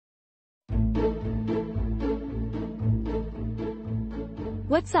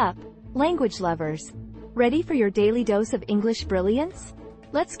What's up, language lovers? Ready for your daily dose of English brilliance?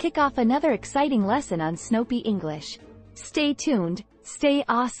 Let's kick off another exciting lesson on Snowpea English. Stay tuned, stay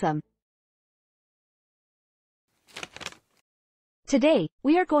awesome. Today,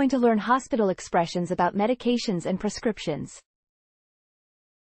 we are going to learn hospital expressions about medications and prescriptions.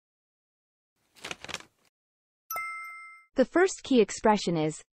 The first key expression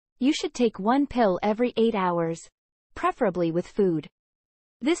is, you should take one pill every 8 hours, preferably with food.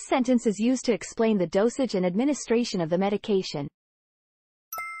 This sentence is used to explain the dosage and administration of the medication.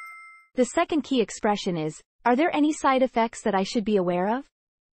 The second key expression is, are there any side effects that I should be aware of?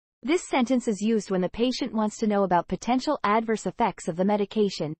 This sentence is used when the patient wants to know about potential adverse effects of the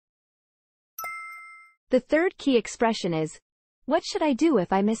medication. The third key expression is, what should I do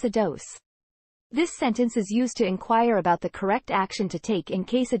if I miss a dose? This sentence is used to inquire about the correct action to take in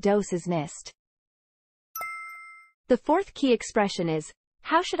case a dose is missed. The fourth key expression is,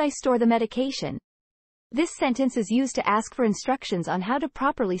 how should I store the medication? This sentence is used to ask for instructions on how to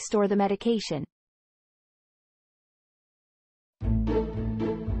properly store the medication.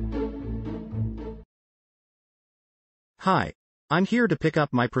 Hi, I'm here to pick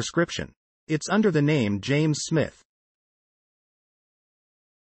up my prescription. It's under the name James Smith.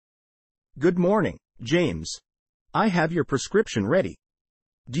 Good morning, James. I have your prescription ready.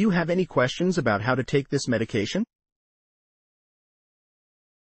 Do you have any questions about how to take this medication?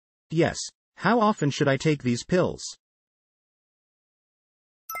 Yes. How often should I take these pills?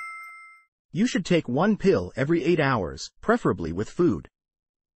 You should take one pill every 8 hours, preferably with food.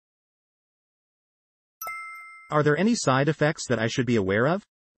 Are there any side effects that I should be aware of?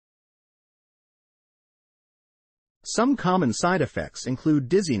 Some common side effects include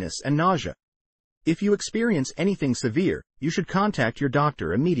dizziness and nausea. If you experience anything severe, you should contact your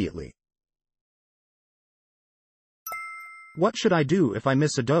doctor immediately. What should I do if I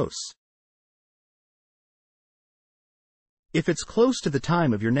miss a dose? If it's close to the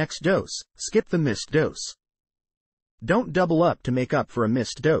time of your next dose, skip the missed dose. Don't double up to make up for a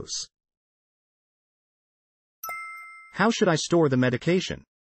missed dose. How should I store the medication?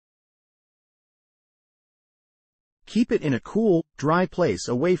 Keep it in a cool, dry place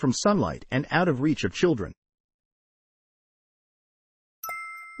away from sunlight and out of reach of children.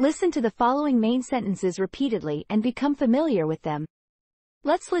 Listen to the following main sentences repeatedly and become familiar with them.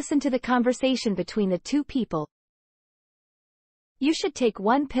 Let's listen to the conversation between the two people. You should take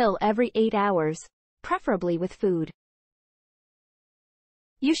one pill every 8 hours, preferably with food.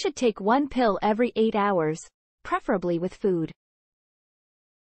 You should take one pill every 8 hours, preferably with food.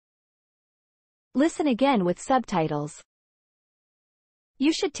 Listen again with subtitles.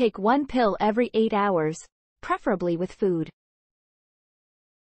 You should take one pill every 8 hours, preferably with food.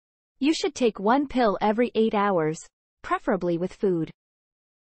 You should take one pill every 8 hours, preferably with food.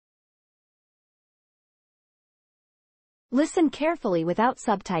 Listen carefully without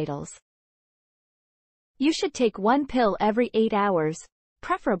subtitles. You should take one pill every 8 hours,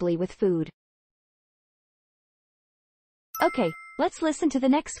 preferably with food. Okay, let's listen to the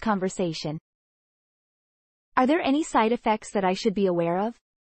next conversation. Are there any side effects that I should be aware of?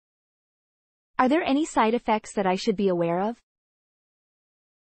 Are there any side effects that I should be aware of?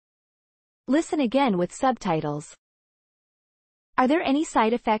 Listen again with subtitles. Are there any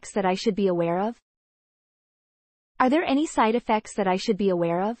side effects that I should be aware of? Are there any side effects that I should be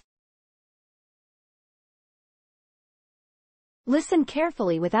aware of? Listen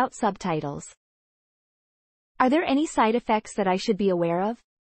carefully without subtitles. Are there any side effects that I should be aware of?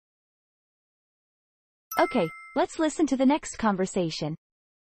 Okay, let's listen to the next conversation.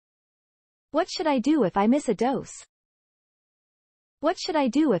 What should I do if I miss a dose? What should I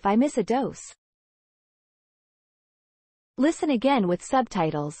do if I miss a dose? Listen again with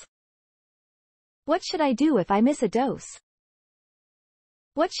subtitles. What should I do if I miss a dose?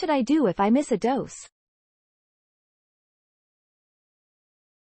 What should I do if I miss a dose?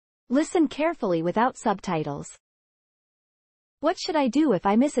 Listen carefully without subtitles. What should I do if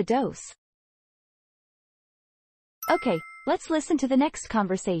I miss a dose? Okay, let's listen to the next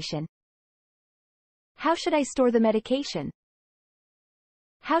conversation. How should I store the medication?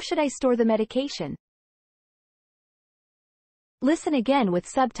 How should I store the medication? Listen again with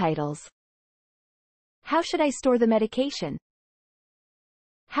subtitles. How should I store the medication?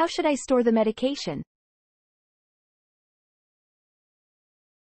 How should I store the medication?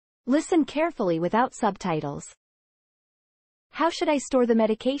 Listen carefully without subtitles. How should I store the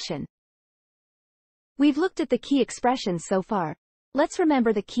medication? We've looked at the key expressions so far. Let's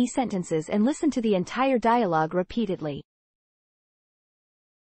remember the key sentences and listen to the entire dialogue repeatedly.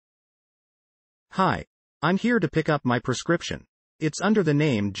 Hi, I'm here to pick up my prescription. It's under the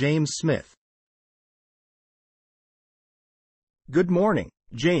name James Smith. Good morning,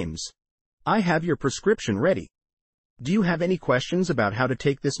 James. I have your prescription ready. Do you have any questions about how to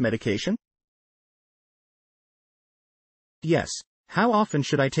take this medication? Yes. How often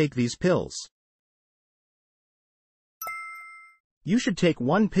should I take these pills? You should take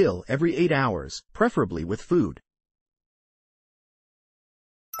one pill every 8 hours, preferably with food.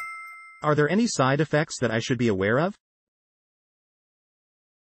 Are there any side effects that I should be aware of?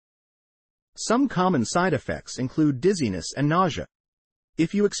 Some common side effects include dizziness and nausea.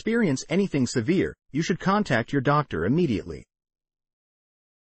 If you experience anything severe, you should contact your doctor immediately.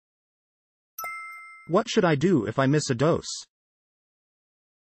 What should I do if I miss a dose?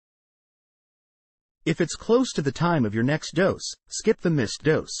 If it's close to the time of your next dose, skip the missed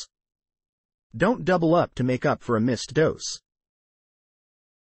dose. Don't double up to make up for a missed dose.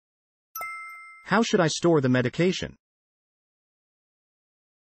 How should I store the medication?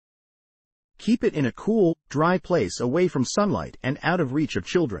 Keep it in a cool, dry place away from sunlight and out of reach of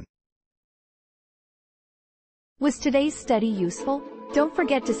children. Was today's study useful? Don't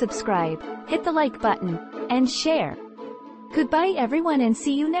forget to subscribe, hit the like button, and share. Goodbye everyone and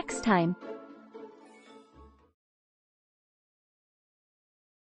see you next time.